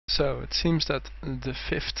So it seems that the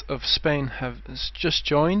 5th of Spain has just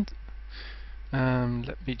joined.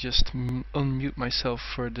 Let me just unmute myself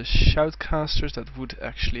for the shoutcasters. That would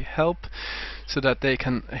actually help so that they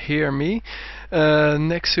can hear me.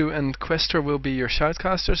 Nexu and Questor will be your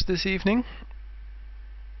shoutcasters this evening.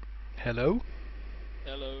 Hello.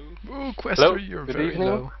 Hello. Oh, Questor, Hello. you're Good very evening.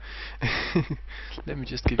 low. Let me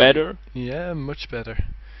just give Better? you... Yeah, much better.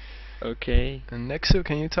 Okay. And Nexu,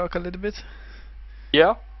 can you talk a little bit?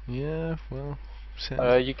 Yeah. Yeah, well...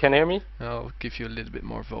 You can hear me? I'll give you a little bit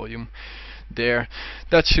more volume. There,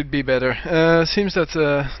 that should be better. Seems that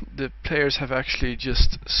the players have actually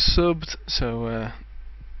just subbed, so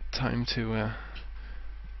time to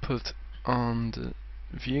put on the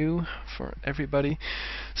view for everybody.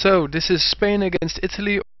 So this is Spain against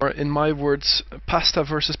Italy, or in my words, pasta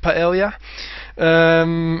versus paella.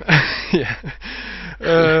 Yeah.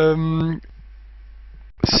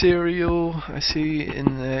 Cereal, I see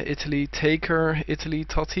in Italy, Taker, Italy,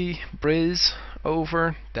 Totti, Briz,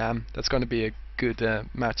 over. Damn, that's going to be a good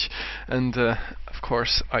match. And of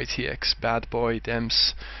course, ITX, Bad Boy,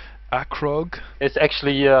 Dems, Akrog. It's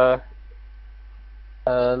actually,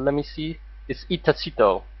 let me see. It's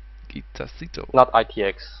Itacito, not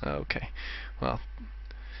ITX. Okay, well,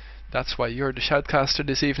 that's why you're the shoutcaster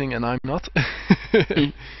this evening and I'm not.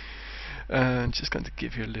 Just going to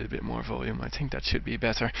give you a little bit more volume. I think that should be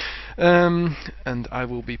better. And I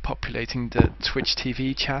will be populating the Twitch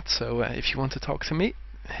TV chat, so if you want to talk to me,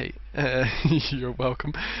 hey, you're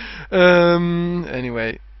welcome.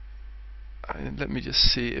 Anyway, let me just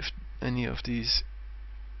see if any of these...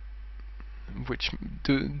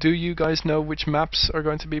 Do you guys know which maps are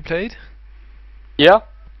going to be played? Yeah.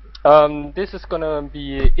 This is gonna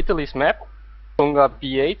be Italy's map, Tunga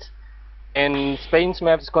B8. And Spain's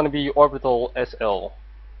map is going to be Orbital SL.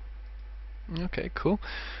 Okay, cool.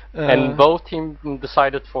 And both teams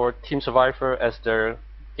decided for Team Survivor as their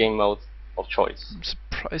game mode of choice. I'm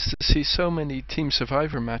surprised to see so many Team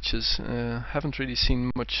Survivor matches. Haven't really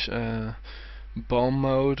seen much bomb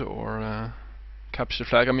mode or capture the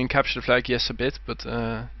flag. I mean, capture the flag, yes, a bit, but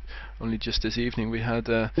only just this evening we had...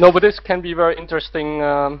 No, but this can be very interesting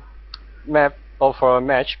map for a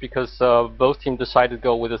match, because both teams decided to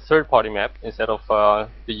go with a third-party map instead of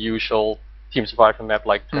the usual Team Survivor map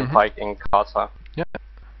like Turnpike and Casa. Yeah,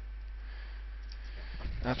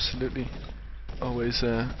 absolutely. Always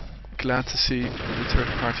glad to see the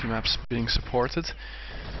third-party maps being supported.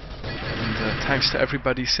 And thanks to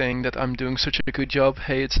everybody saying that I'm doing such a good job.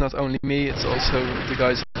 Hey, it's not only me, it's also the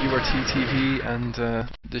guys at URT TV and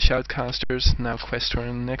the shoutcasters, now Questor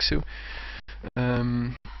and Nexu.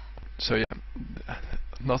 So yeah,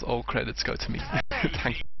 not all credits go to me.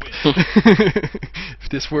 Thank you. If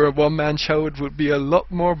this were a one-man show, it would be a lot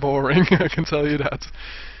more boring, I can tell you that.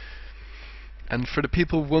 And for the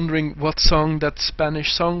people wondering what song that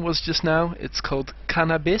Spanish song was just now, it's called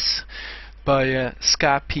Cannabis by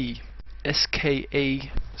Ska P. SKA-P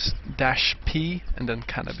and then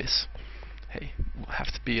Cannabis. Hey, we'll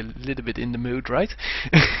have to be a little bit in the mood, right?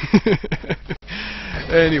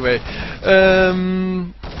 Anyway,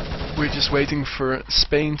 we're just waiting for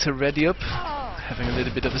Spain to ready up, having a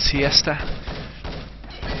little bit of a siesta.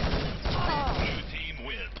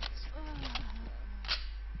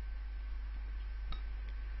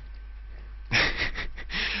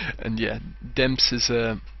 And yeah, Demps is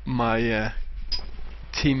my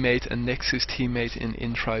teammate and Nexus teammate in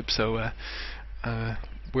Intribe, so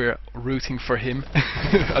we're rooting for him.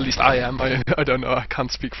 At least I am. I don't know, I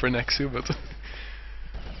can't speak for Nexu, but...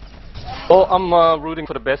 Well, I'm rooting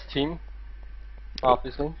for the best team,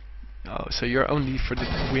 obviously. Oh, so you're only for the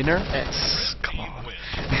winner? Yes, come on.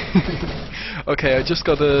 Okay, I just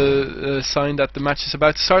got a sign that the match is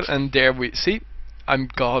about to start, and there we see. I'm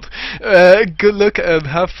God. Good luck and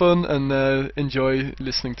have fun, and enjoy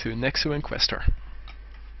listening to Nexu and Questor.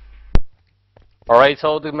 Alright,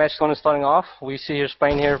 so the match is going to starting off. We see here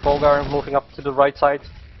Spain here, Volgar moving up to the right side.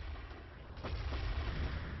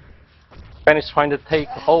 Spanish trying to take...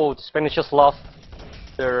 Oh, the Spanish just lost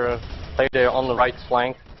their play there on the right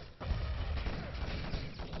flank.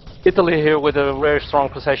 Italy here with a very strong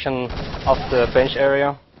possession of the bench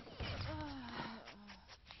area.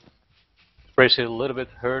 Brace is a little bit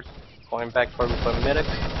hurt, going back for a medic.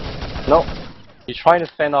 No, he's trying to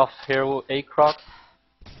fend off here with Akrog.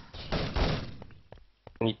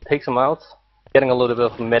 And he takes him out, getting a little bit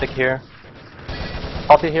of a medic here.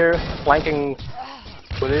 Totti here, flanking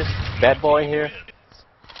with his Bad Boy here.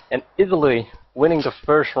 And Italy winning the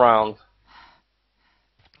first round.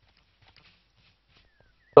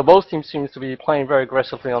 So both teams seem to be playing very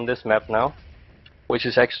aggressively on this map now, which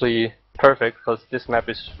is actually perfect because this map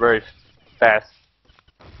is very fast.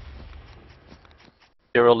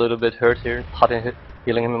 You're a little bit hurt here,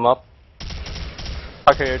 healing him up.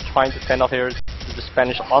 Tucker here trying to fend off here the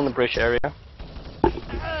Spanish on the bridge area.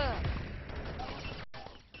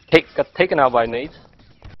 Got taken out by Nate.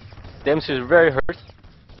 Dempsey is very hurt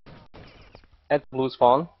at blue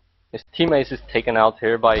spawn. His teammates is taken out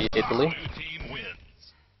here by Italy.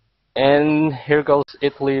 And here goes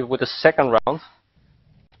Italy with the second round.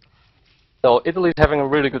 So Italy is having a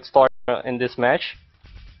really good start in this match.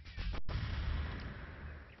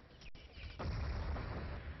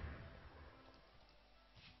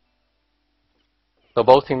 So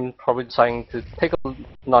both teams probably deciding to take a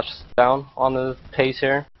notch down on the pace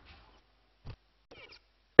here.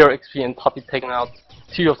 Here XP and Puppy taking out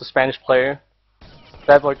two of the Spanish player.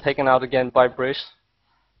 Bad Boy taken out again by Brish.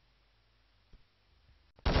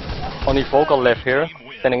 Only Vocal left here,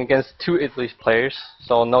 standing against two Italy players,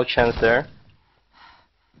 so no chance there.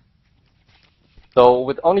 So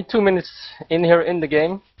with only 2 minutes in here in the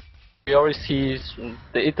game, we already see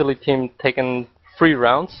the Italy team taking 3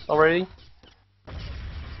 rounds already.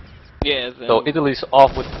 Yeah, so Italy's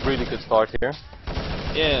off with a really good start here.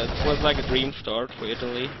 Yeah, it was like a dream start for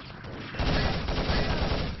Italy.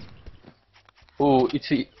 Ooh,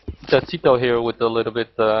 Cito here with a little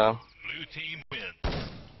bit of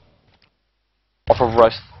a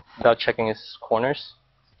rush without checking his corners.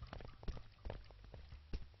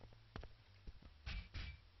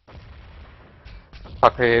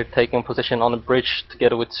 Tucker here taking position on the bridge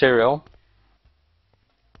together with Serial.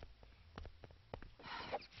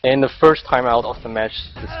 And the first timeout of the match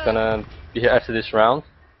is gonna be here after this round.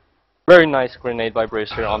 Very nice grenade by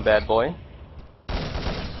Brace here on Bad Boy.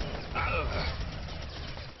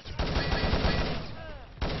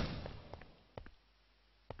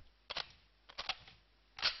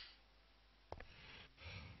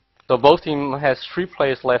 So both team has 3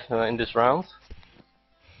 players left in this round.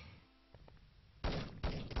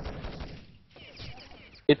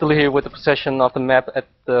 Italy here with the possession of the map at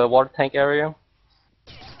the water tank area.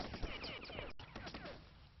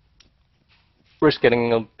 We're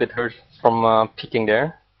getting a bit hurt from peeking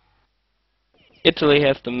there. Italy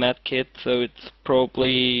has the med kit, so it's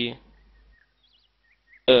probably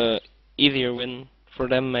easier win for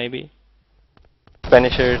them maybe.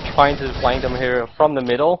 Spanish here trying to flank them here from the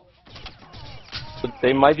middle. But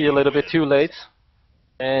they might be a little bit too late.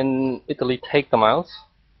 And Italy take them out,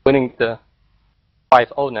 winning the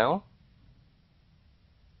 5-0 now.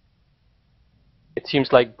 It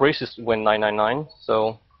seems like Braces win 999,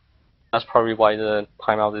 so that's probably why the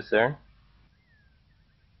timeout is there.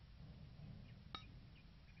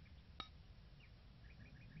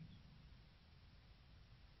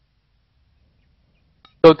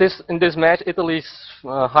 So in this match, Italy's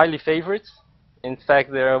highly favored. In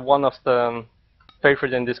fact, they're one of the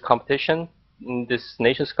favorites in this competition, in this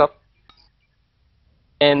Nations Cup.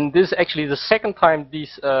 And this is actually the second time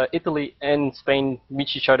these Italy and Spain meet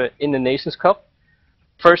each other in the Nations Cup.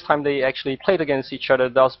 First time they actually played against each other,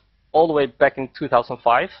 that was all the way back in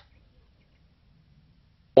 2005.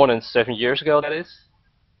 More than 7 years ago, that is.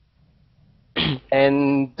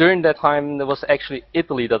 And during that time, there was actually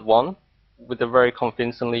Italy that won, with a very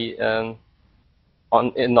convincingly, and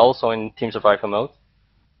also in Team Survivor mode.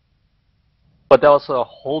 But that was a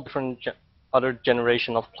whole different other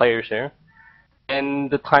generation of players here. And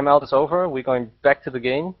the timeout is over. We're going back to the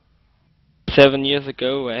game. 7 years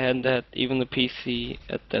ago, I hadn't had even the PC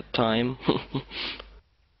at that time.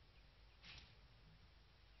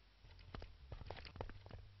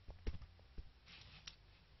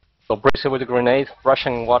 So Bracer with a grenade,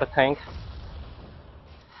 rushing water tank.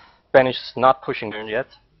 Spanish is not pushing there yet.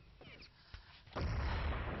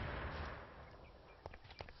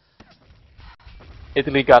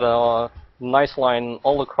 Italy got a nice line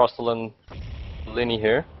all across the linear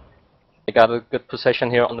here. They got a good possession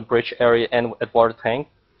here on the bridge area and at water tank,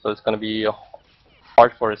 so it's going to be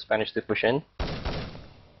hard for the Spanish to push in.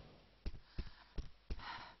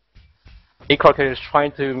 Akrock is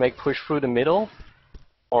trying to make push through the middle,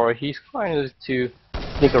 or he's trying to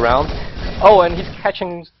sneak around. Oh, and he's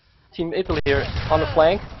catching Team Italy here on the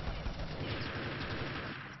flank.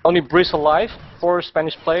 Only Brice alive, 4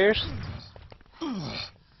 Spanish players.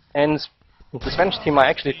 And the Spanish team might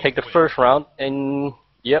actually take the first round, and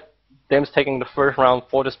yep, them's taking the first round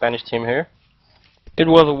for the Spanish team here. It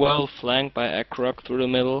was a well flanked by Akrock through the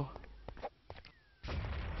middle.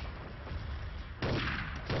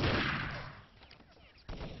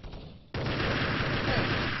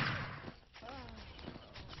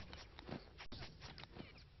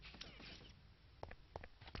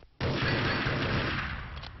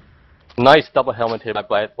 Nice double helmet here by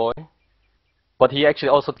Bad Boy. But he actually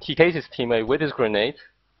also TKs his teammate with his grenade.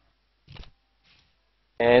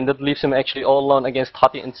 And that leaves him actually all alone against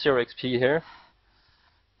Tati and 0 XP here.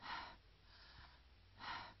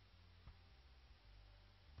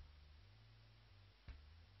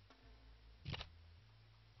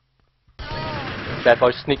 Bad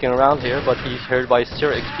boy sneaking around here, but he's hurt by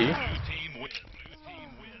 0 XP.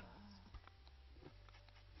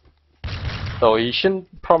 So he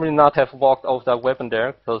shouldn't probably not have walked off that weapon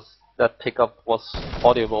there, because that pickup was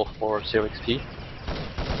audible for 0 XP.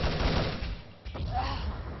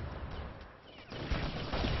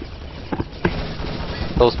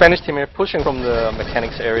 So Spanish team here pushing from the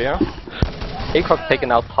mechanics area. Acock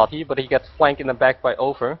taken out Tati, but he gets flanked in the back by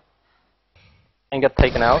Over. And get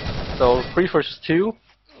taken out. So 3 versus 2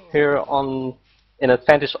 here on an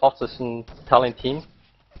advantage of this Italian team.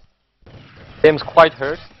 Dam's quite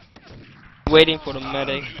hurt. Waiting for the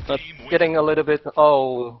medic, but Getting a little bit,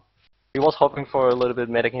 oh, he was hoping for a little bit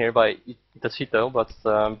medic here by Itacito, but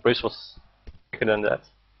Brice was quicker than that.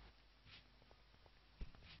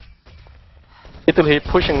 Italy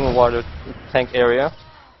pushing the water tank area,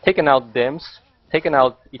 taking out Dems, taking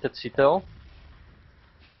out Itacito.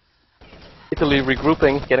 Italy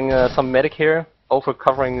regrouping, getting some medic here, over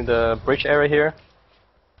covering the bridge area here,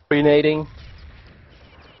 grenading.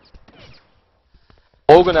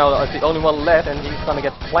 Bogo now is the only one left, and he's gonna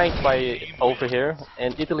get flanked by Over here,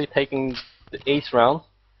 and Italy taking the 8th round.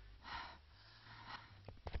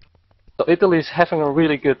 So Italy is having a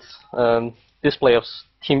really good display of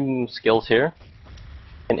team skills here,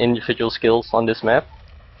 and individual skills on this map.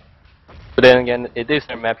 But then again, it is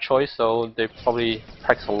their map choice, so they probably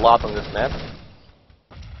practice a lot on this map.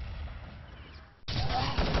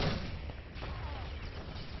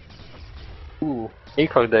 Ooh,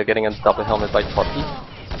 Acock there getting a double helmet by Totti.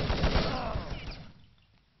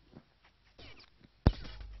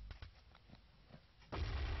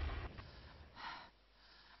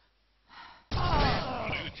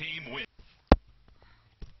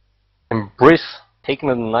 And Brice taking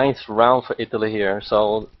the 9th round for Italy here,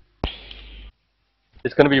 so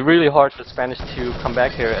it's going to be really hard for Spanish to come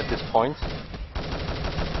back here at this point.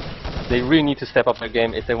 They really need to step up their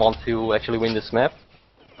game if they want to actually win this map.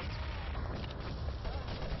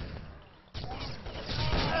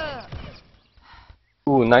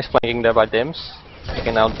 Ooh, nice flanking there by Dems,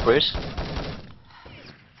 taking out Brice.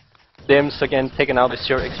 Dems again taking out the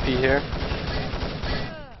 0 XP here.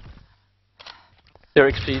 0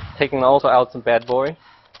 XP taking also out some bad boy.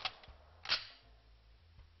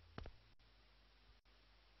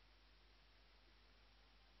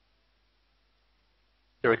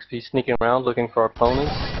 XP sneaking around looking for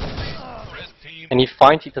opponents. And he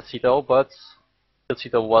finds Itacito, but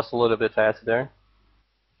Itacito was a little bit faster there.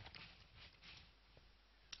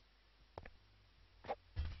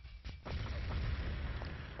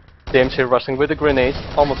 James here rushing with a grenade,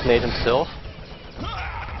 almost made himself.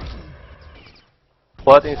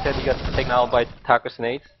 But instead he got taken out by Taker's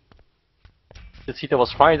nade. Itacito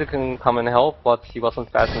was trying to come and help, but he wasn't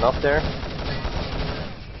fast enough there.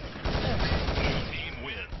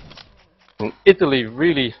 And Italy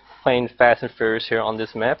really playing fast and furious here on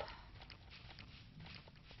this map.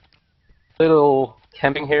 Little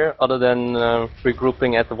camping here, other than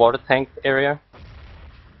regrouping at the water tank area.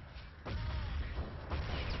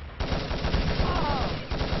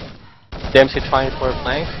 Dempsey trying for a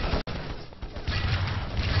flank.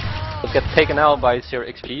 Will get taken out by 0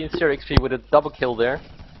 XP. 0 XP with a double kill there.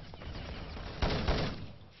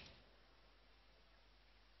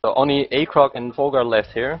 So only Acock and Volgar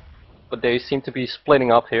left here, but they seem to be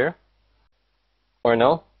splitting up here. Or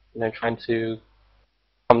no? They're trying to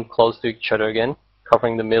come close to each other again,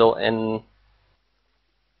 covering the middle and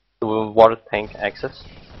the water tank access.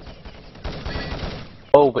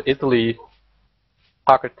 Oh, but Italy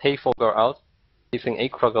Parker take Volgar out, leaving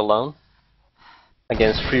Acock alone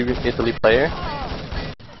against 3 Italy player.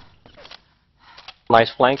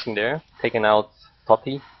 Nice flanking there, taking out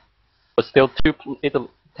Totti, but still 2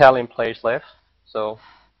 Italian players left. So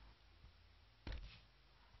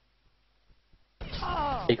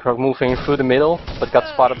Acock moving through the middle, but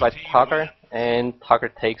got spotted by Parker, and Parker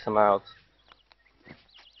takes him out.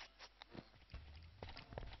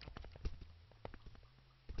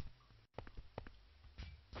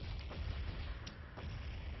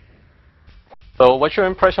 So, what's your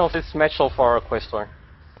impression of this match so far, Questor?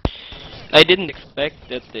 I didn't expect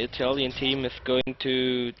that the Italian team is going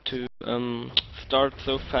to start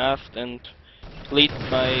so fast and lead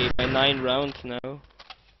by 9 rounds now.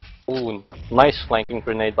 Ooh, nice flanking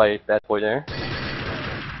grenade by that boy there.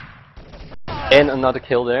 And another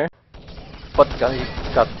kill there. But he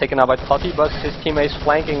got taken out by Totti, but his teammates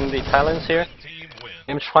flanking the Italians here.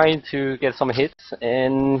 Him trying to get some hits,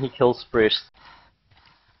 and he kills Brice.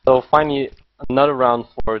 So finally, another round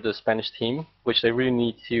for the Spanish team, which they really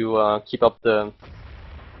need to keep up the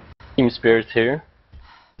team spirit here.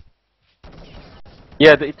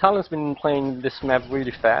 Yeah, the Italians been playing this map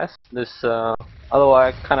really fast. Although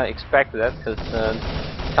I kind of expected that, because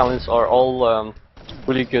Italians are all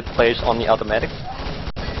really good players on the automatic.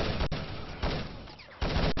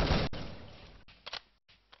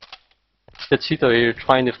 Chito here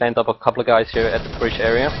trying to fend up a couple of guys here at the bridge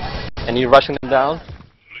area, and he's rushing them down.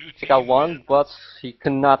 Take out one, but he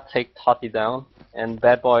could not take Tati down, and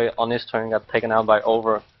Bad Boy on his turn got taken out by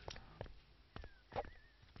Over.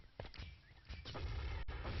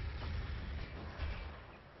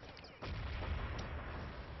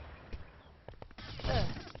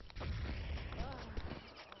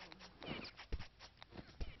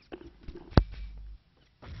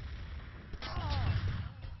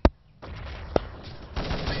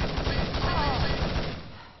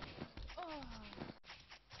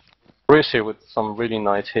 Chris here with some really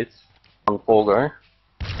nice hits on Volgar.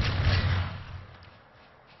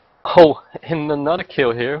 Oh, and another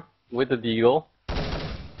kill here with the Deagle.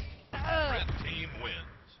 Red team wins.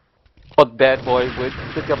 But Bad Boy with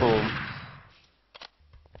the Gaboom.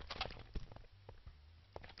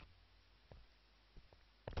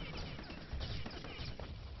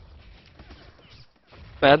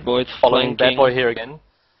 Bad Boy's Following flanking. Bad Boy here again.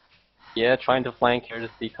 Yeah, trying to flank here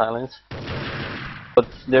the Thailands. But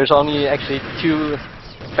there's only actually 2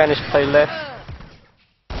 Spanish play left.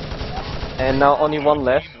 And now only 1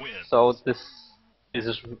 left. So this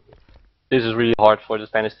is really hard for the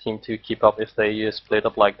Spanish team to keep up if they split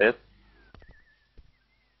up like that.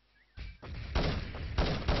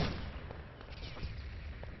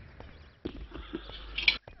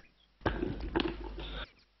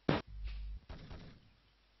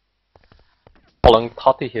 Following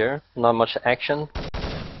Tati here, not much action.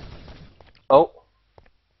 Oh,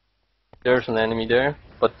 there's an enemy there,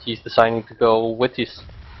 but he's deciding to go with his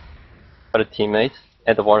other teammate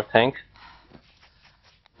at the water tank.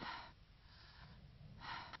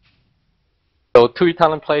 So 2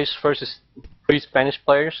 Italian players versus 3 Spanish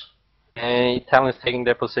players, and Italians taking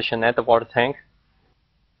their position at the water tank,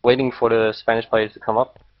 waiting for the Spanish players to come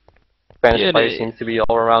up. Spanish players seem to be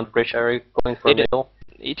all around the bridge area, going for the middle.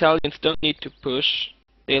 Italians don't need to push.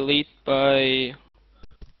 They lead by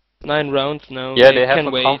 9 rounds now. Yeah, they have can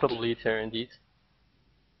a wait. comfortable lead here indeed.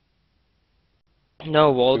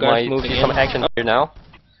 No, We Volgar's might moving see in. some action here now.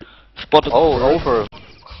 Spotted. Oh, Over.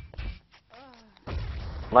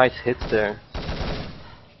 Nice hits there.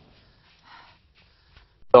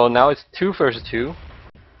 So now it's 2 versus 2.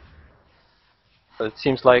 So it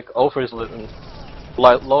seems like Over is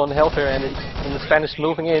low on health here, and the Spanish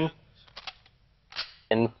moving in.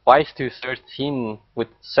 And 5-13 with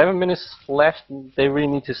 7 minutes left. They really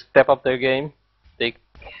need to step up their game. They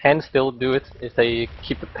can still do it if they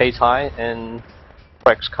keep the pace high and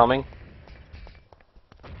cracks coming.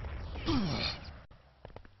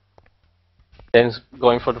 Then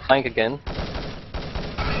going for the flank again.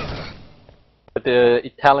 But the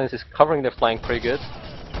Italians is covering their flank pretty good.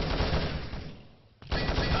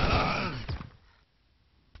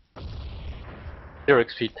 Zero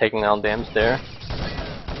XP taking down dams there,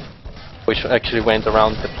 which actually went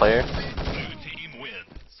around the player.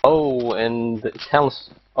 Oh, and the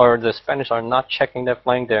Italians or the Spanish are not checking their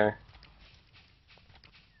flank there.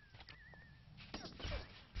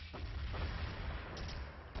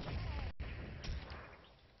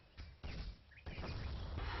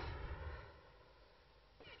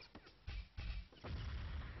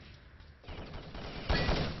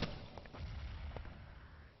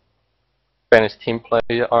 Spanish team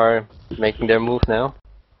play are making their move now.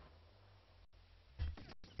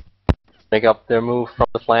 Make up their move from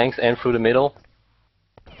the flanks and through the middle.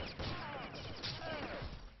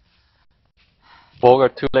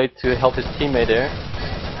 Volgar too late to help his teammate there.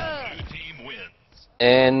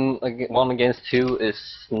 And 1 against 2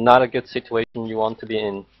 is not a good situation you want to be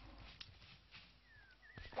in.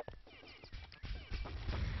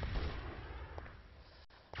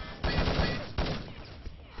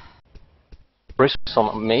 There's some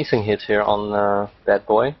amazing hits here on Bad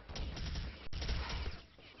Boy.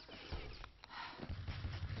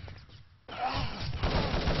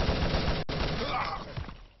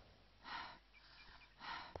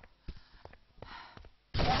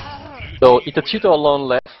 So Itachito alone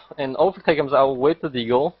left, and Overtake comes out with the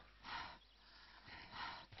Deagle.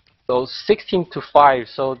 So 16-5.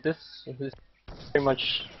 So this is pretty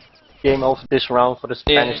much game over this round for the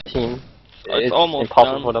Spanish team. It's almost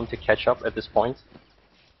impossible done. for them to catch up at this point.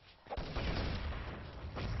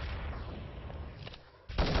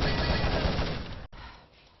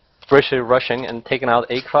 British rushing and taking out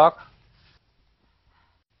A-Croc.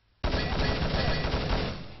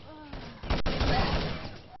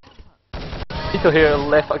 Tito here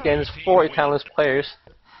left against 4 Italian players,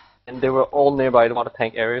 and they were all nearby the water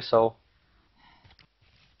tank area, so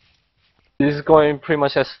this is going pretty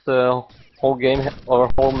much as the whole game or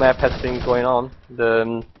whole map has been going on.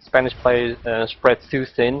 The Spanish play spread too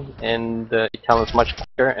thin, and the Italians much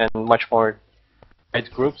quicker and much more tight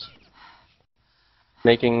groups,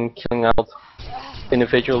 making killing out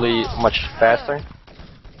individually much faster.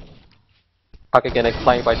 Puck again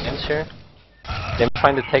flying by Dems here. Them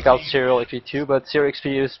trying to take out Serial XP too, but Serial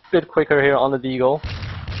XP is a bit quicker here on the Deagle.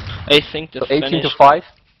 I think the So 18 Spanish to 5.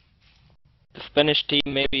 the Spanish team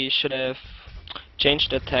maybe should have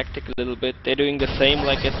changed their tactic a little bit. They're doing the same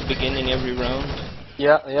like at the beginning every round.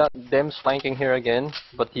 Yeah, Dem's flanking here again,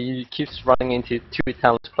 but he keeps running into 2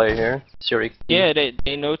 Italian player here. Serial XP. Yeah,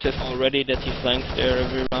 they noticed already that he flanks there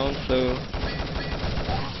every round, so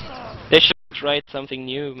they should try something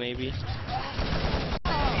new maybe.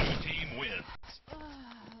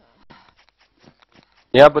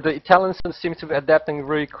 Yeah, but the Italians seem to be adapting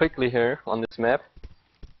really quickly here on this map.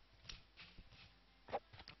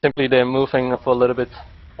 Simply they're moving up a little bit,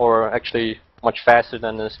 or actually much faster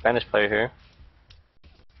than the Spanish player here.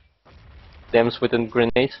 Dems with a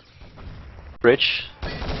grenade. Bridge.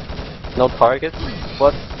 No target,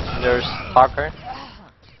 but there's Tucker.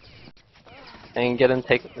 And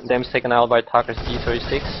Dems taken out by Tucker's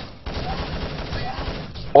D36.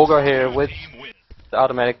 Olga here with the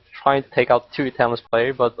automatic trying to take out 2 Italian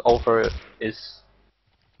players, but over is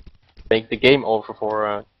make the game over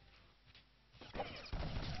for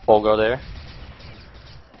Olga there.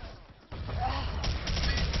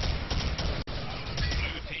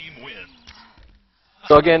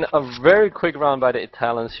 So again, a very quick round by the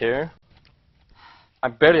Italians here. I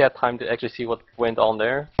barely had time to actually see what went on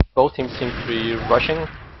there. Both teams seem to be rushing,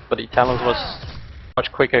 but the Italians was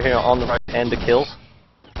much quicker here on the right and the kills.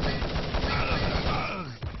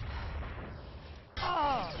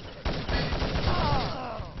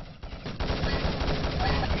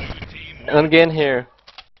 And again here,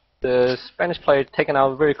 the Spanish player taken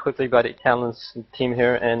out very quickly by the Italians team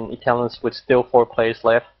here, and Italians with still 4 players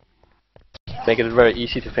left. Make it very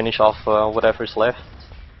easy to finish off whatever's left.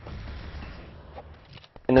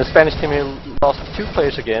 And the Spanish team here lost 2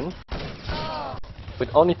 players again, with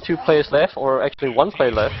only 2 players left, or actually 1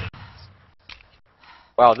 player left.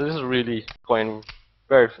 Wow, this is really going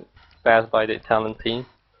very fast by the Italian team.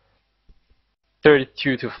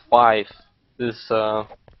 32 to 5. This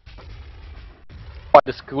quite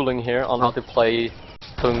a schooling here on how to play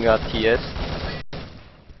Tunga TS.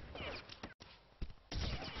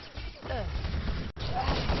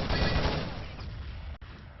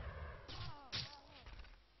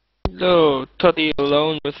 So, Toddy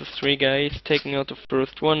alone versus 3 guys, taking out the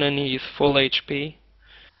first one, and he's full HP.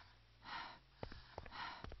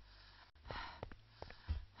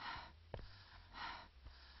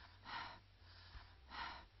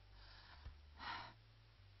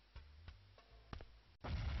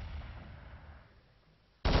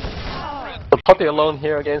 So Toddy alone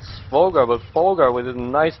here against Volgar, but Volgar with a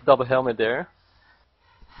nice double helmet there.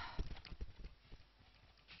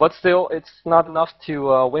 But still, it's not enough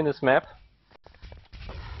to win this map.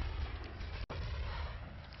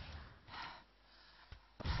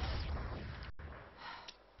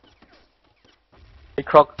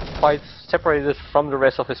 Croc quite separated from the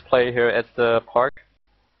rest of his play here at the park.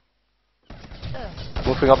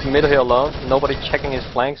 Moving up the middle here alone, nobody checking his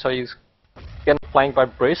flank, so he's getting flanked by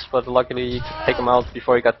Brice, but luckily he could take him out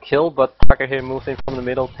before he got killed. But Tucker here moved in from the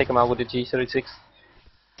middle, take him out with the G36.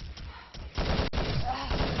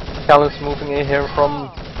 Talon's moving in here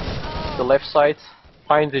from the left side,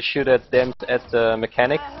 trying to shoot at Dems at the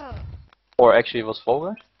mechanic. Or actually it was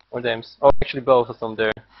Volgar or Dems. Oh, actually both of them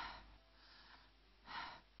there.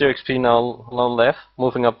 0 XP now alone left,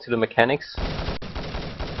 moving up to the mechanics.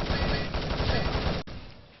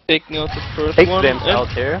 Taking out the first Takes one. Dems out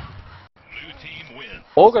here.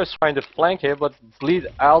 Volgar's trying to flank here, but bleed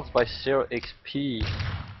out by 0 XP.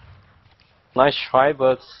 Nice try,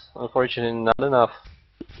 but unfortunately not enough.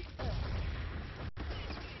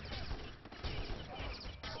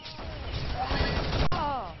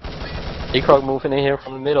 Ekrog moving in here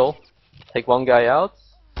from the middle. Take 1 guy out.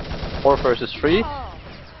 4 versus 3.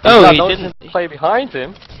 Oh, he didn't play behind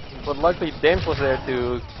him, but luckily Dems was there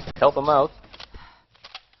to help him out.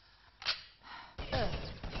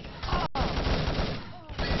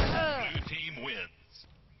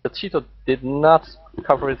 The Cheeto did not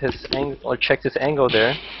cover his angle or check his angle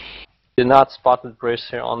there. Did not spot the Brice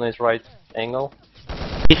here on his right angle.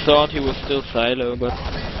 He thought he was still silo, but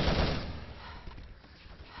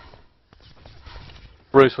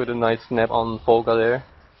Bruce with a nice snap on Volga there.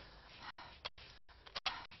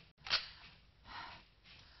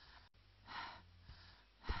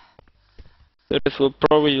 So this will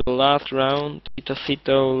probably be the last round.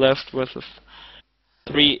 Itacito left versus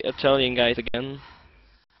 3 Italian guys again.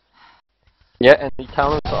 Yeah, and the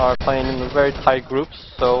Italians are playing in a very tight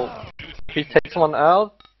groups, so if he takes one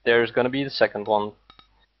out, there's gonna be the second one.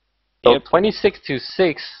 So Yep.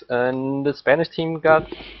 26-6, and the Spanish team got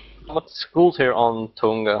somewhat schooled here on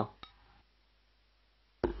Tonga.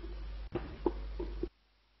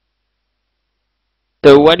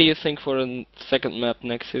 So what do you think for the second map,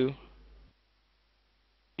 Nexu?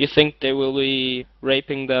 You think they will be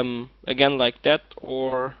raping them again like that,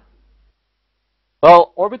 or?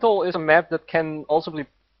 Well, Orbital is a map that can also be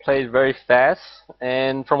played very fast,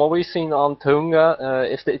 and from what we've seen on Tonga,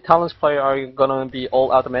 if the Italians player are gonna be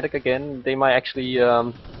all automatic again, they might actually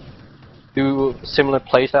do similar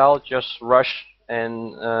playstyle, just rush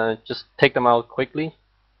and just take them out quickly.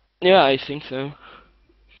 Yeah, I think so.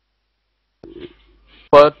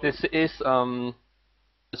 But this is the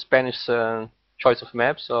Spanish choice of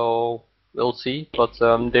map, so we'll see. But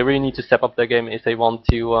they really need to step up their game if they want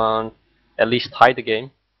to at least tie the game.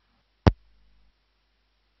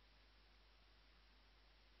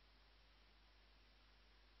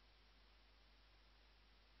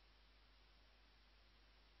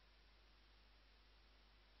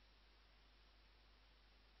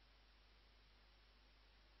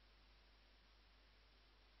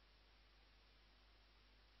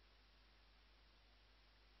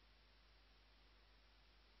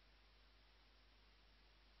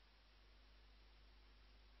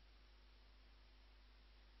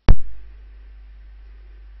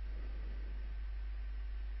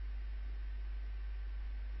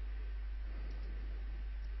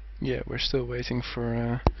 Yeah, we're still waiting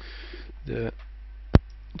for the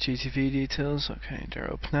GTV details. Okay,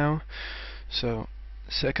 they're up now. So,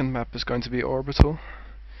 second map is going to be Orbital.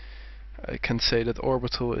 I can say that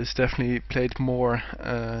Orbital is definitely played more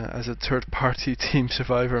as a third-party team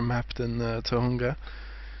survivor map than Tonga.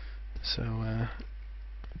 So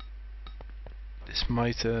this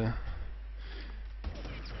might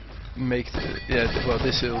make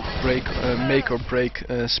this will break make or break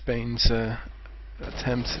Spain's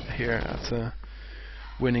attempt here at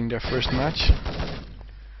winning their first match.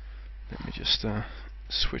 Let me just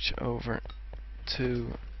switch over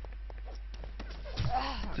to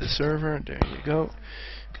the server. There you go.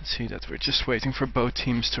 You can see that we're just waiting for both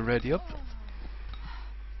teams to ready up.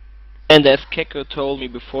 And as Keko told me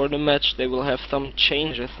before the match, they will have some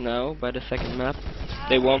changes now by the second map.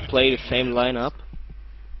 They won't play the same lineup.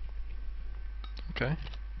 Okay.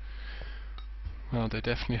 Well, they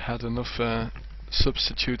definitely had enough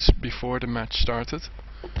substitutes before the match started.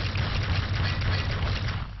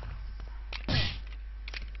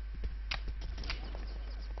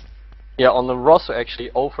 Yeah, on the roster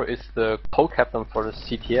actually, Over is the co-captain for the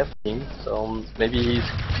CTF team, so maybe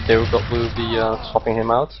they will be swapping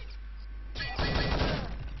him out.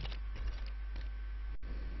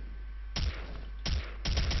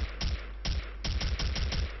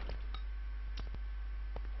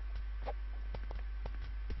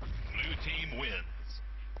 Blue team wins.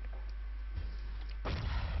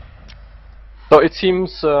 So it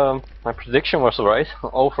seems my prediction was right.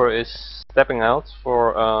 Over is stepping out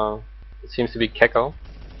for it seems to be Keko.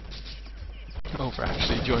 Over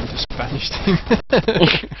actually joined the Spanish team.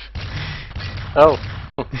 Oh.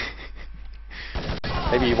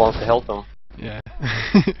 Maybe he wants to help them. Yeah.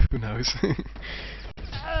 Who knows? Red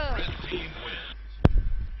team wins.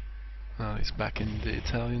 Oh, he's back in the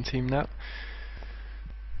Italian team now.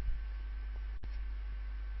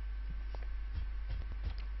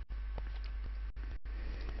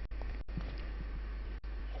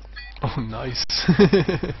 Oh, nice.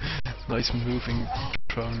 Nice moving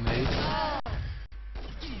drone nade.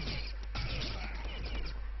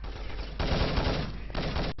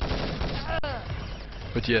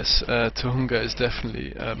 But yes, Tonga is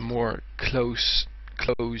definitely a more closed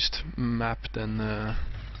map than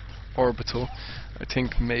Orbital. I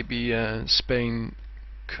think maybe Spain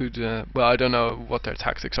could, well, I don't know what their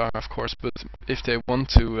tactics are, of course, but if they want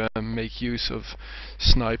to make use of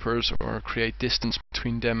snipers or create distance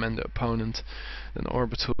between them and the opponent, then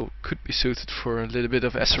Orbital could be suited for a little bit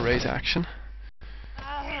of SR8 action.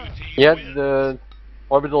 Yeah, the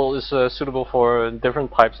Orbital is suitable for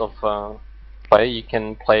different types of play. You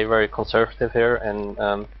can play very conservative here and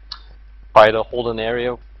try to hold an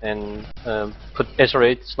area and put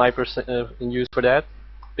SR8 snipers in use for that.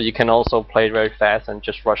 But you can also play very fast and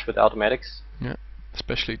just rush with automatics. Yeah,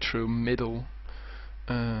 especially through middle,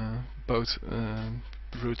 both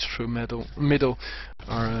routes through middle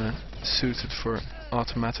are suited for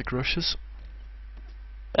automatic rushes.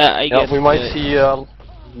 I Yeah, guess we might see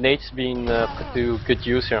nades being put to good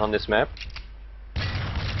use here on this map.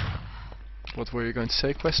 What were you going to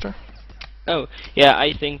say, Questor? Oh, yeah,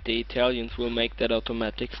 I think the Italians will make that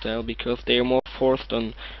automatic style because they are more forced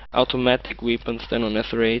on automatic weapons than on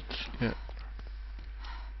S8s. Yeah.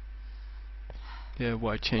 Yeah,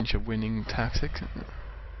 why change a winning tactic?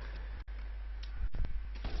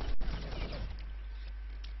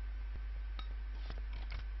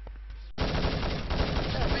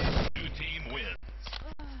 Blue team wins.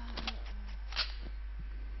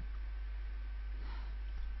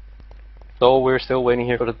 So we're still waiting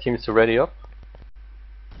here for the teams to ready up.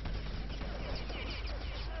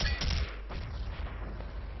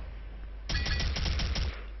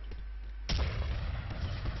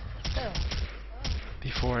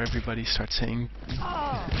 Before everybody starts saying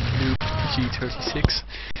noob G36,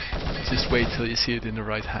 just wait till you see it in the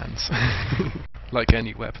right hands. Like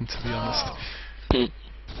any weapon, to be honest. Blue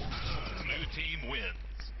team wins.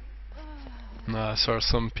 I saw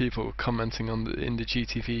some people commenting on in the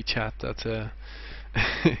GTV chat that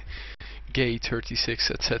gay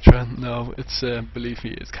 36, etc. No, it's believe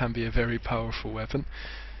me, it can be a very powerful weapon.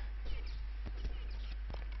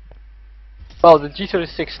 Well, the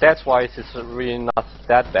G36 stats-wise is really not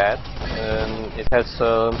that bad. It has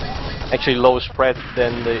actually lower spread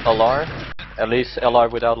than the LR, at least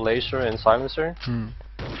LR without laser and silencer.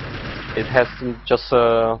 It has just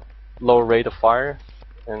a lower rate of fire,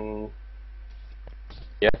 and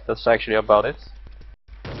yeah, that's actually about it.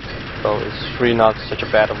 So it's really not such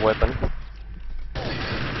a bad of weapon.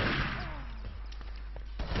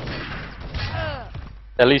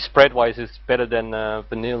 At least spread-wise, it's better than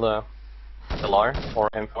vanilla LR or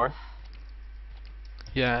M4.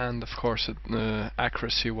 Yeah, and of course,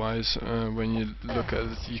 accuracy-wise, when you look at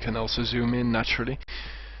it, you can also zoom in naturally.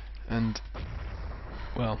 And,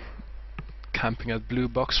 well, camping at blue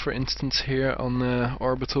box, for instance, here on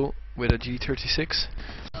orbital with a G36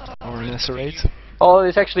 or an SR8. Oh,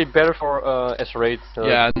 it's actually better for SR8.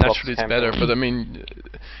 Yeah, box naturally it's camping. better, but I mean,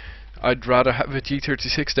 I'd rather have a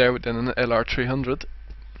G36 there than an LR300,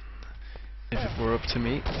 if it were up to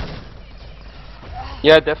me.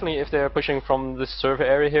 Yeah, definitely. If they're pushing from this server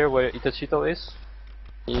area here where Itachito is,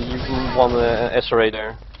 you want an SRA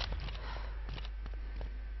there.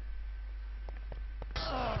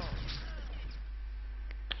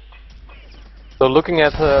 So looking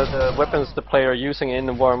at the weapons the player are using in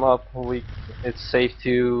the warm-up, it's safe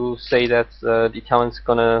to say that the Italian's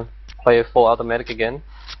gonna play a full automatic again,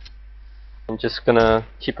 and just gonna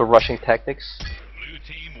keep a rushing tactics. Blue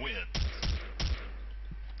team wins.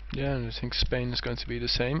 Yeah, and I think Spain is going to be the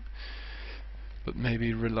same, but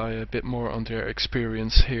maybe rely a bit more on their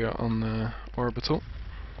experience here on orbital.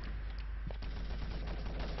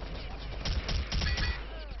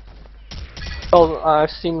 Well, I've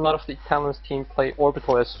seen a lot of the Italians team play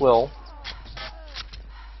orbital as well,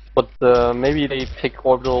 but maybe they pick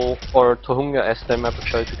orbital or Tohunga as their map of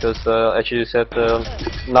choice because, as you said,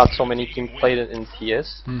 not so many teams played it in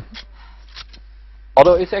TS.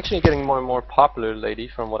 Although it's actually getting more and more popular lately,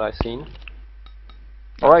 from what I've seen.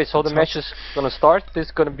 Alright, so the match is gonna start. This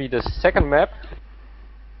is gonna be the second map.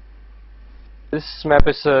 This map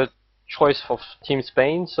is a choice of Team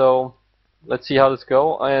Spain, so let's see how this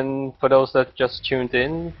goes. And for those that just tuned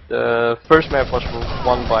in, the first map was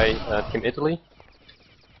won by Team Italy.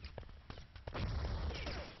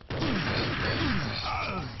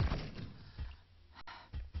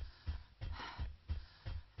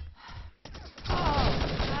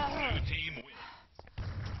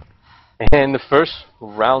 And the first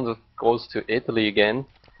round goes to Italy again.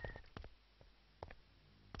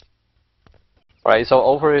 Right, so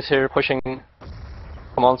Over is here pushing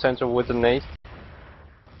command center with the nade.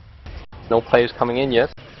 No players coming in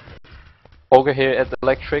yet. Ogre here at the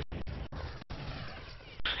electric.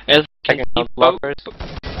 As Checking out blockers.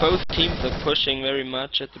 both teams are pushing very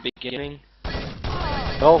much at the beginning.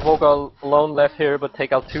 No, Voga alone left here but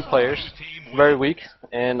take out two players. Very weak,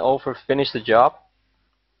 and Over finished the job.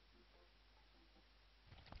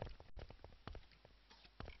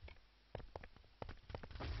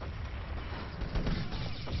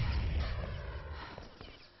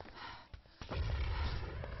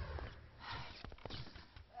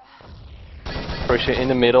 Pressure in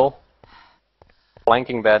the middle,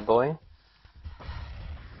 flanking bad boy.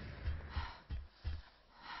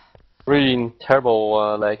 Really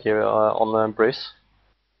terrible lag here on Briss.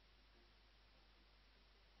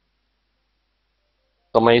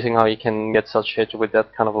 It's amazing how you can get such hit with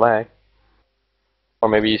that kind of lag. Or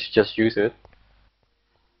maybe you should just use it.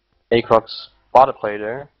 Acrox spotted player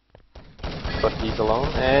there, but he's alone.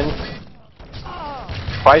 And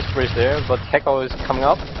Price Bridge there, but Keko is coming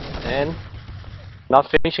up and not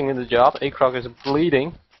finishing the job. Akrog is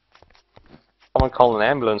bleeding. Someone call an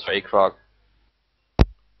ambulance for Akrog.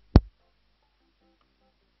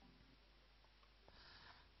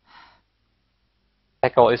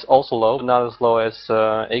 Keko is also low, but not as low as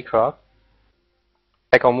Akrog.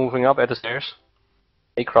 Keko moving up at the stairs.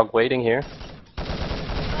 Akrog waiting here.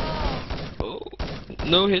 Oh,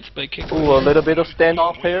 no hits by Keko. Ooh, a little bit of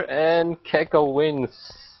standoff here, and Keko wins.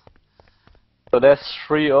 So that's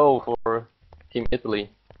 3-0 for Team Italy.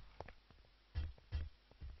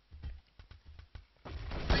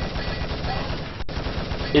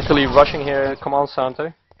 Italy rushing here, command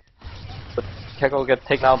center. But Keko gets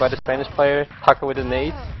taken out by the Spanish player. Tucker with a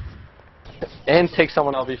nade. And takes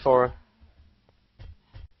someone out before.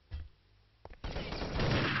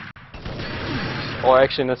 Or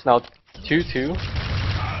actually, it's now 2-2.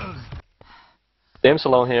 Dame's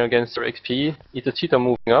alone here against their XP. Itachito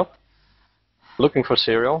moving up. Looking for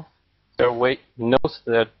Serial. Their weight knows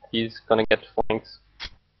that he's gonna get flanked.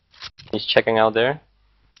 He's checking out there.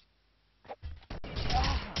 Blue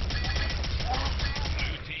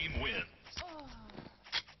team wins.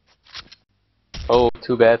 Oh,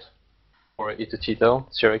 too bad for Itachito.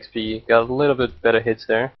 Zero XP got a little bit better hits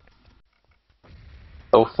there.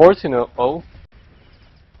 So 14-0.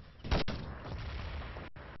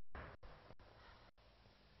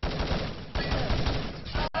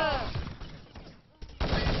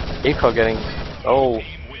 Iko getting... Oh,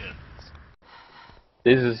 Team wins.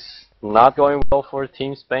 this is not going well for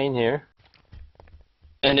Team Spain here.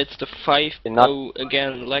 And it's the 5-0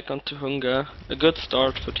 again, like on Tuhunga. A good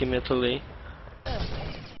start for Team Italy. Blue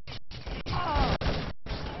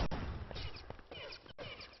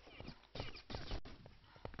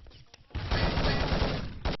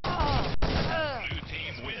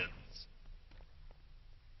team wins.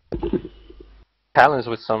 Talons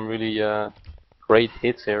with some really great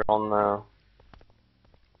hits here on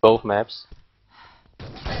both maps.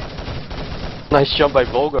 Nice jump by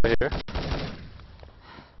Volga here.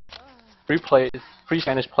 Three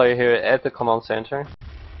Spanish player here at the command center.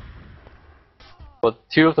 But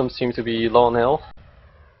two of them seem to be low on health.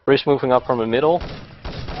 Brish moving up from the middle.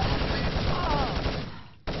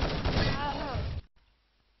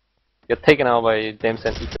 Get taken out by Dems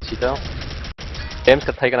and Itachito. Dems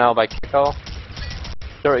got taken out by Keko.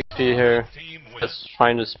 Their XP here Team wins. just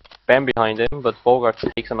trying to spam behind him, but Bogart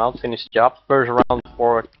takes him out, finish the job. First round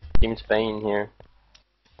for Team Spain here.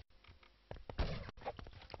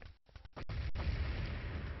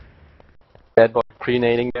 Bad boy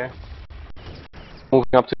pre-nading there.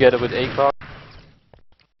 Moving up together with Akrog.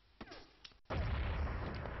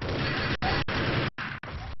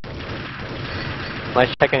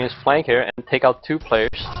 Nice check on his flank here and take out two players.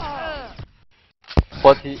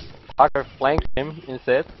 But Tucker flanked him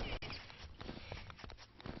instead.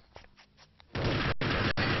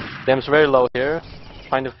 Dem's very low here,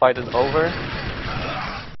 trying to fight it over.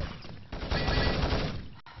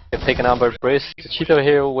 Get taken out by Brice. Cheeto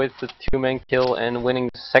here with the two-man kill and winning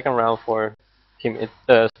the second round for Team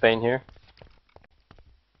Spain here.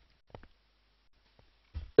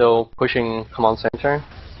 Still pushing command center.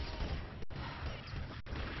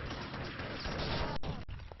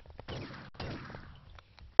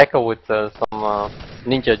 Echo with some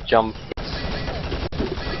ninja jump hits.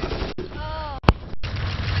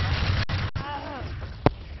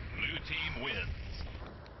 Blue team wins.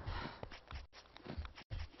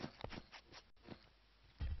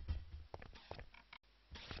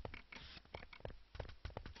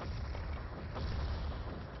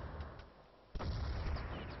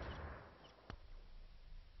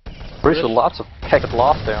 Brice with lots of packet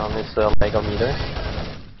loss there on his Lego meter.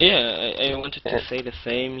 Yeah, I wanted to say the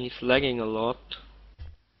same. He's lagging a lot.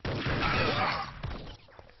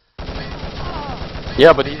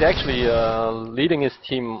 Yeah, but he's actually leading his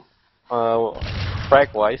team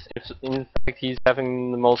frag-wise. In fact, he's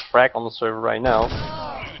having the most frag on the server right now.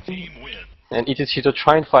 Blue team wins. And Itachito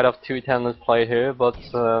trying to fight off two Italians play here, but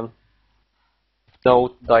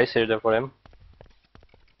no dice here there for him.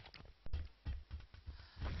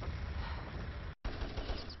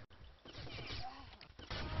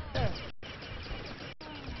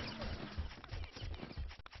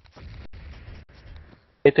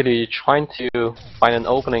 Italy trying to find an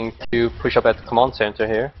opening to push up at the command center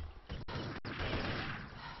here.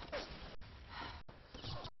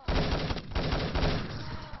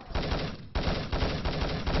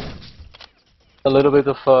 A little bit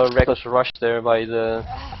of a reckless rush there by the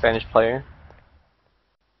Spanish player.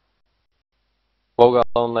 Boga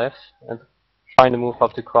alone left and trying to move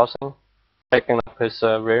up to crossing. Checking up his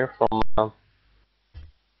rear from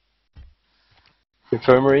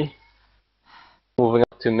infirmary. Moving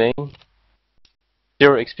up to main.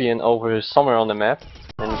 0 XP and over somewhere on the map.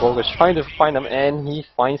 And Volga's trying to find him, and he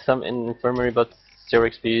finds them in infirmary, but 0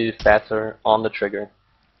 XP faster on the trigger.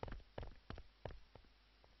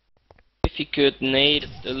 If he could nade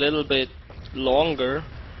a little bit longer,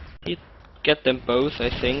 he'd get them both, I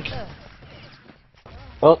think.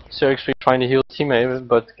 Well, 0 XP trying to heal his teammate,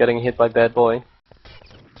 but getting hit by Bad Boy.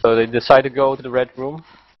 So they decide to go to the red room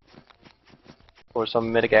for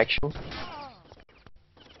some medic action.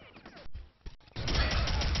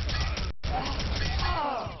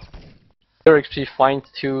 XP finds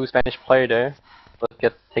 2 Spanish players there, but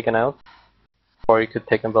get taken out. Or you could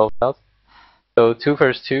take them both out. So 2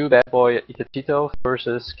 versus 2, Bad Boy Itachito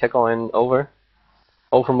versus Keko and Over.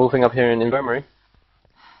 Over moving up here in infirmary.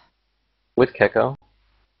 With Keko.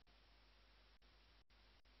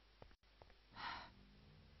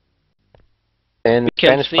 And the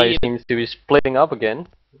Spanish player seems to be splitting up again.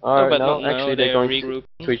 Or but no, not actually now. they're going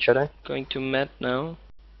regrouping. to each other. Going to Met now.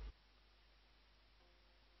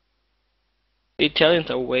 The Italians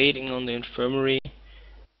are waiting on the infirmary.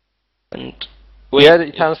 And yeah, the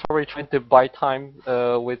Italians probably trying to buy time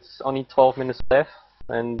with only 12 minutes left.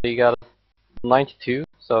 And they got 92,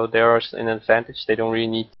 so they are in an advantage. They don't really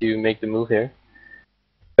need to make the move here.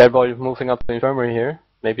 Bad Boy moving up to the infirmary here.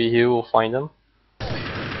 Maybe he will find them.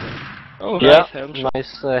 Oh, yeah,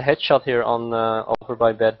 nice headshot here on over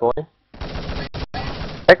by Bad Boy.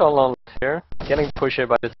 Echo along here, getting pushed here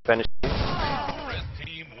by the Spanish team. Red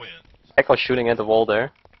team wins. Echo shooting at the wall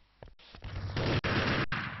there.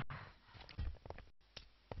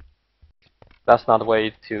 That's not the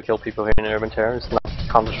way to kill people here in Urban Terror. It's not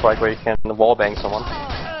Counter-Strike where you can wallbang someone.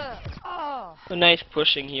 A nice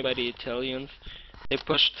pushing here by the Italians. They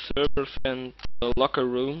pushed servers and the locker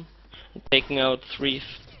room, taking out 3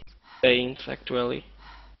 Spains actually.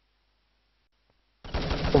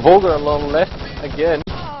 Volga along left again,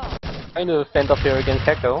 trying to fend up here against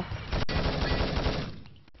Keko.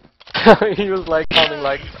 He was like counting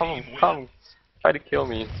like, come, try to kill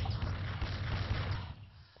me.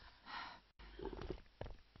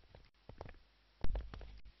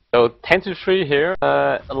 So 10-3 here,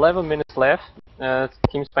 11 minutes left.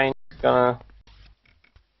 Team Spain is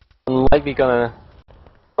unlikely gonna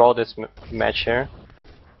draw this match here.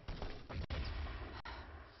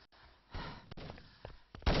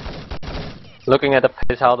 Looking at the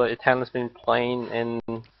pace, how the Italians been playing, and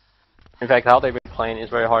in fact how they've been playing, is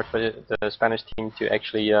very hard for the Spanish team to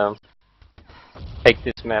actually take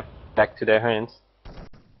this map back to their hands.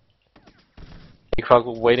 Crowd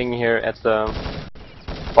waiting here at the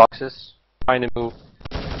boxes, trying to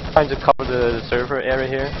cover the server area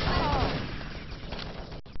here.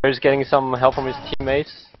 He's getting some help from his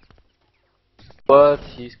teammates, but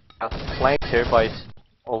he's got flanked here by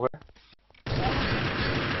Over.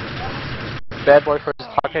 Bad Boy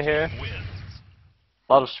versus Taka here.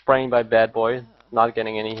 A lot of spraying by Bad Boy, not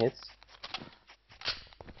getting any hits.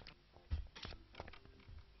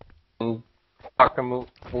 And Taka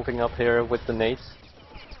moving up here with the nades,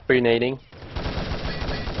 pre-nading.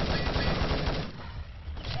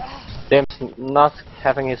 Dam's not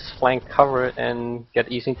having his flank covered and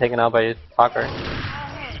get easily taken out by Taka.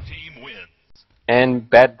 And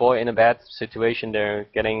Bad Boy in a bad situation there,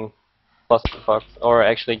 getting clusterfucked, or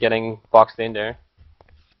actually getting boxed in there.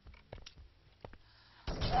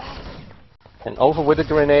 And Over with the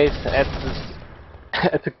grenade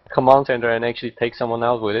at the command center and actually take someone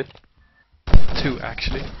out with it. 2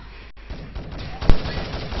 actually.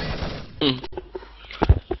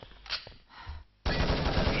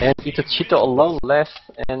 And Itachito alone left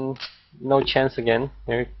and no chance again.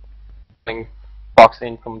 Here, being boxed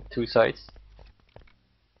in from 2 sides.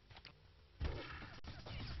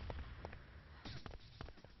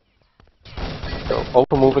 So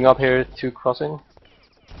Over moving up here to crossing.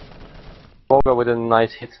 Volga with a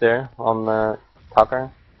nice hit there on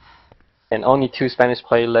Tucker. And only 2 Spanish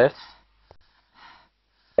players left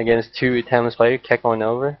against 2 Italian players, Keko and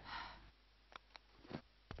Over.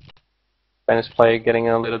 Spanish player getting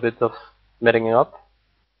a little bit of medding up.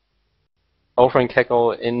 Over and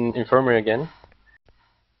Keko in infirmary again.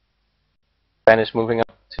 Spanish moving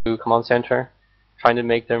up to command center, trying to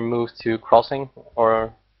make their move to crossing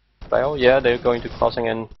or well, yeah, they're going to crossing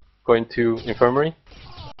and going to infirmary.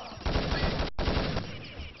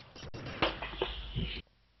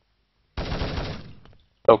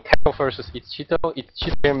 So Keko versus Itachito.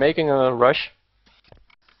 Itachito here making a rush,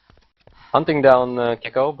 hunting down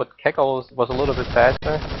Keko, but Keko was a little bit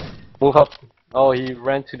faster. Move up. Oh, he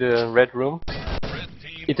ran to the red room.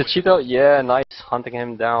 Itachito, yeah, nice hunting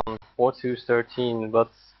him down. 4-2-13, but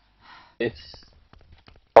it's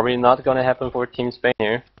probably not gonna happen for Team Spain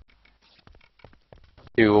here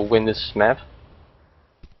to win this map.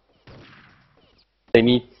 They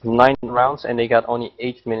need 9 rounds and they got only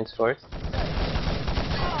 8 minutes for it.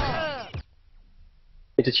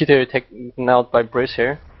 Itachito taken out by Briz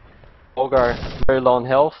here. Bogar very low on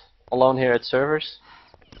health, alone here at servers.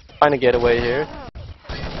 Trying to get away here,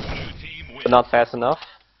 but not fast enough.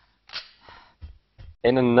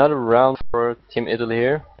 And another round for Team Italy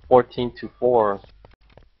here, 14-4.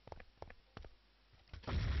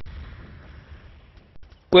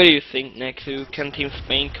 What do you think, Nexu? Can Team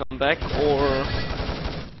Spain come back, or...?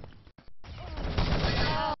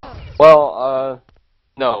 Well,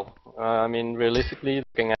 no. I mean, realistically,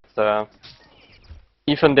 looking at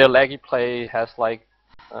even their laggy play has like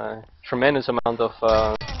tremendous amount of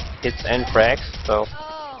hits and frags. So,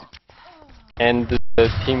 and the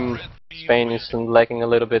Team Spain is lacking a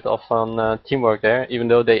little bit of on teamwork there, even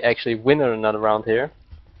though they actually win another round here.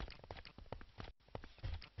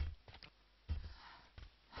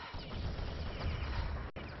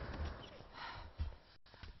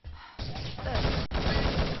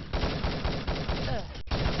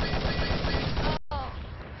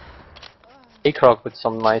 Akrog with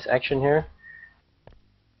some nice action here.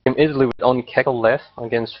 Team Italy with only Kekko left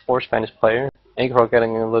against 4 Spanish players. Akrog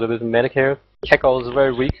getting a little bit of medic here. Kekko is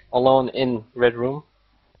very weak, alone in red room.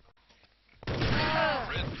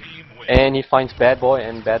 And he finds Bad Boy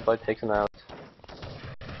and Bad Boy takes him out.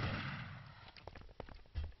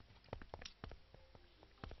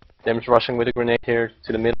 Them's rushing with a grenade here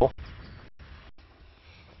to the middle.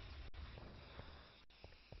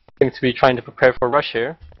 Seems to be trying to prepare for a rush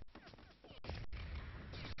here.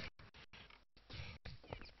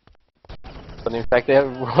 But in fact, they're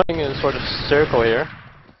running in a sort of circle here.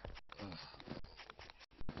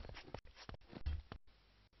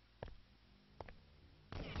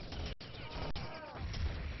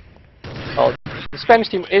 Well, the Spanish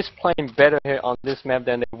team is playing better here on this map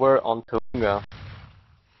than they were on Tunga.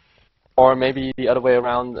 Or maybe the other way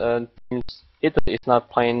around, Italy is not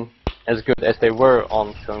playing as good as they were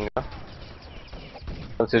on Tunga.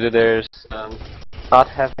 Consider there's not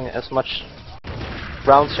having as much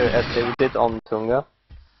rounds here as they did on Tunga.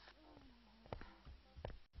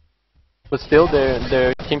 But still,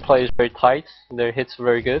 their team play is very tight, their hits are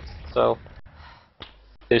very good, so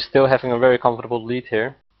they're still having a very comfortable lead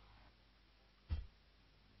here.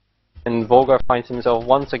 And Volgar finds himself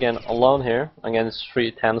once again alone here against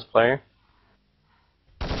 3 Thames player.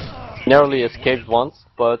 Narrowly escaped once,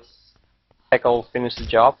 but Kekko finished the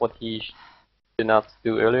job, what he did not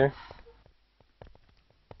do earlier.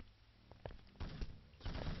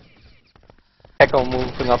 Kekko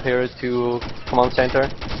moving up here to command center.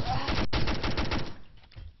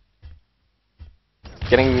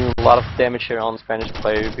 Getting a lot of damage here on Spanish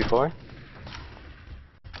player before.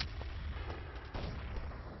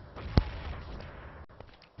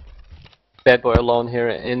 Bad Boy alone here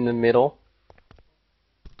in the middle.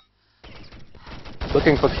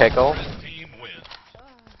 Looking for Kekko.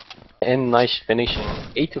 And nice finishing.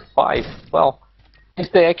 8-5. Well,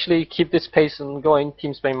 if they actually keep this pace going,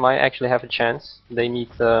 Team Spain might actually have a chance. They need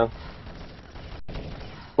a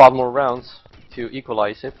lot more rounds to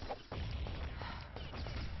equalize it.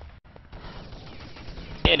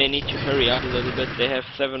 Yeah, they need to hurry up a little bit. They have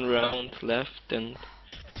 7 rounds left and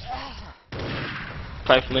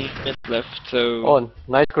 5 minutes left, so... Oh,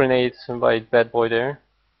 nice grenades by Bad Boy there.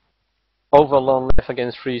 Over alone left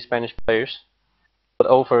against 3 Spanish players. But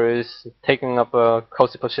Over is taking up a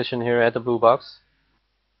cozy position here at the blue box.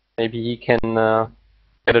 Maybe he can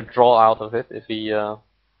get a draw out of it if he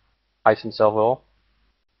hides himself well.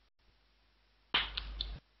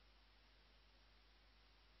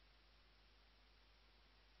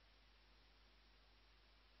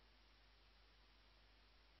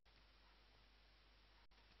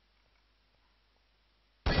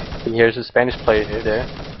 And here's a Spanish player here there.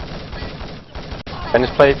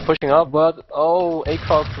 Spanish player pushing up, but oh,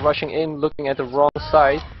 Akrog rushing in, looking at the wrong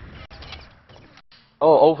side.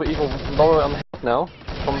 Oh, Over even lower on health now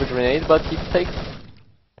from the grenade, but he takes.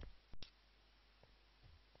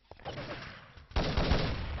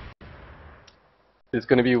 It's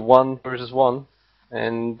gonna be 1 versus 1,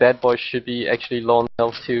 and Bad Boy should be actually low on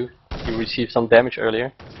health too. He received some damage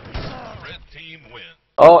earlier. Red team win.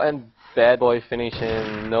 Oh, and Bad Boy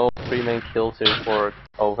finishing. No 3 main kills here for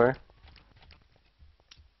Over.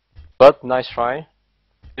 But nice try.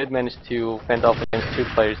 Did manage to fend off against 2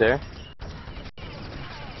 players there.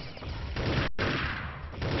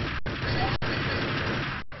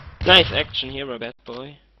 Nice action here by Bad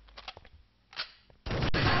Boy.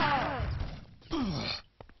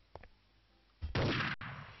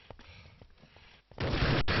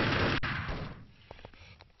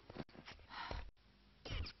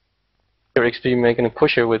 XP making a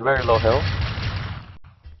pusher with very low health.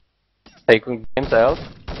 Taking games out.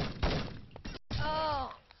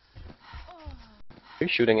 He's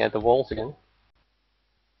shooting at the walls again.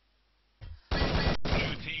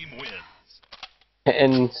 Blue team wins.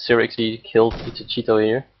 And XP killed Cheeto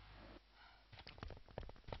here.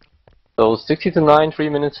 So 60-9, 3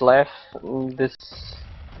 minutes left. This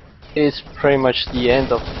is pretty much the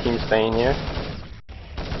end of Team Spain here.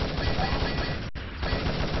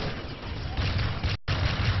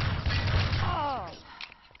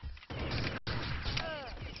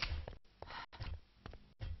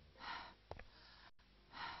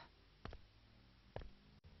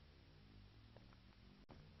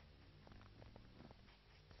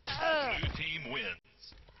 Blue team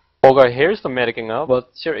wins. Olga here's the medicing up,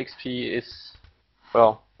 but XP is,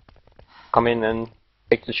 well, come in and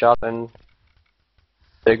take the shot, and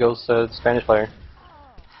there goes the Spanish player.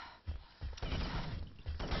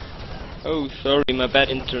 Oh, sorry, my bad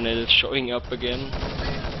internet is showing up again.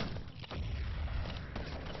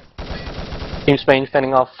 Team Spain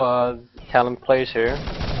fending off talent players here.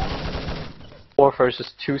 4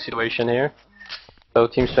 versus 2 situation here. So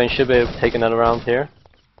Team Spain should be able to take another round here.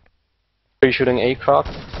 3 shooting A croc.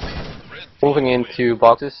 Moving into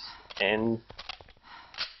boxes, and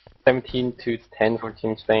 17-10 for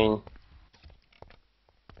Team Spain.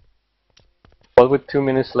 But with 2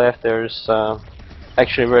 minutes left, there's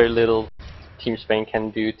actually very little Team Spain can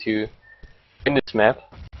do to win this map.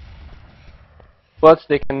 But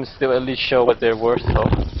they can still at least show what they're worth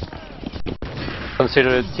of.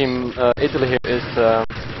 Consider Team Italy here is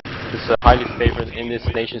highly favored in this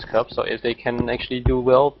Nations Cup, so if they can actually do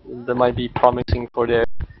well, that might be promising for their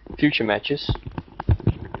future matches.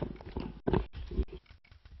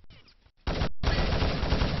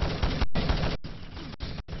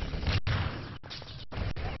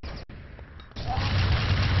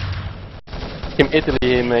 Team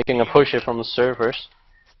Italy making a push here from the servers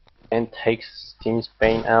and takes Team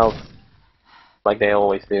Spain out like they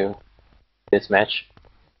always do this match.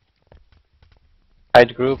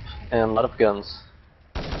 Tight group and a lot of guns.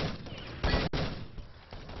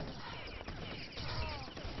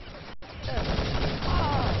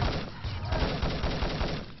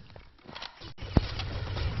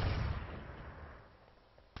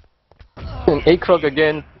 And Akrog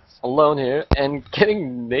again alone here and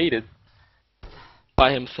getting naded.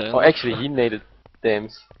 By himself. Oh, actually he naded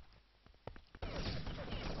Dames.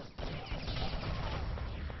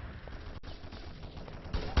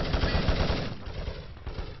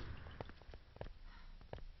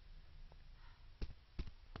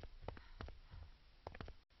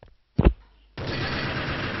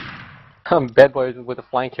 Bad Boy with a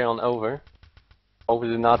flank here on over. Over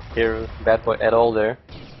did not hear Bad Boy at all there.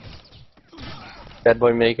 Bad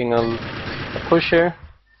Boy making a push here.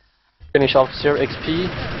 Finish off 0 XP.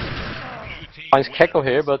 Finds Keko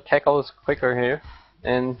here, but Keko is quicker here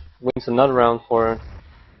and wins another round for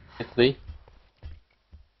Italy.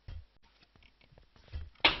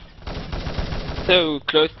 So,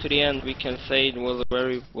 close to the end, we can say it was a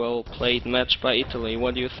very well played match by Italy.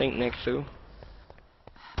 What do you think, Nexu?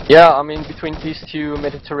 Yeah, I mean, between these two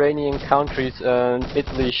Mediterranean countries,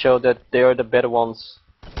 Italy showed that they are the better ones.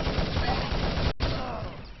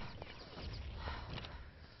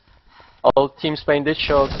 Although Team Spain did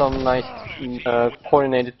show some nice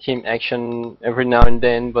coordinated team action every now and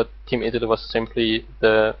then, but Team Italy was simply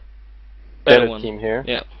the better team here.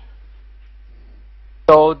 Yeah.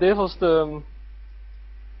 So this was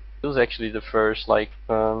actually the first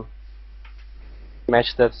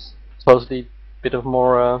match that's supposedly a bit of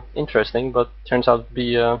more interesting, but turns out to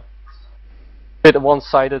be a bit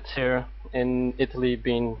one-sided here, in Italy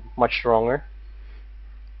being much stronger.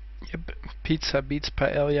 Yep, pizza beats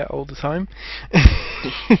paella all the time.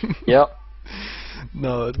 Yeah.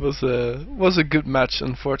 No, it was a good match.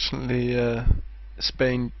 Unfortunately,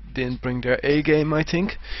 Spain didn't bring their A game, I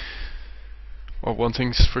think. Well, one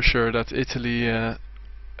thing's for sure, that Italy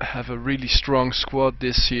have a really strong squad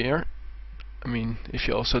this year. I mean, if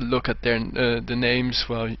you also look at their the names,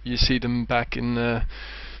 well, you see them back in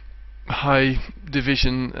high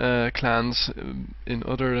division clans in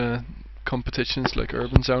other competitions like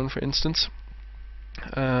Urban Zone, for instance.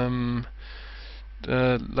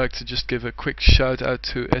 Like to just give a quick shout out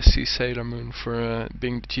to SC Sailor Moon for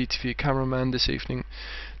being the GTV cameraman this evening.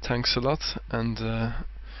 Thanks a lot, and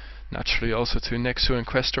naturally also to Nexu and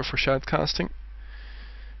Questor for shoutcasting.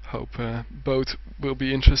 Hope both will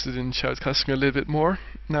be interested in shoutcasting a little bit more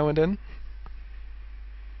now and then.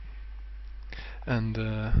 And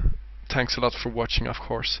thanks a lot for watching, of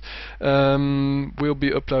course. We'll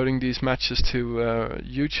be uploading these matches to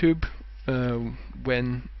YouTube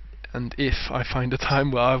when and if I find the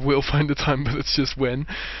time, well, I will find the time, but it's just when.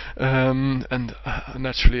 And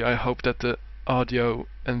naturally, I hope that the audio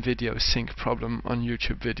and video sync problem on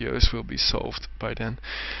YouTube videos will be solved by then.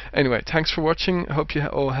 Anyway, thanks for watching. Hope you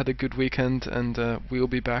all had a good weekend, and we'll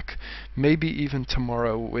be back maybe even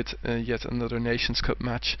tomorrow with yet another Nations Cup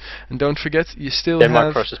match. And don't forget, you still Denmark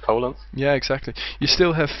have... versus Poland. Yeah, exactly. You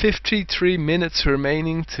still have 53 minutes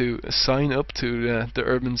remaining to sign up to the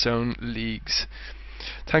Urban Zone leagues.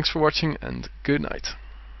 Thanks for watching, and good night.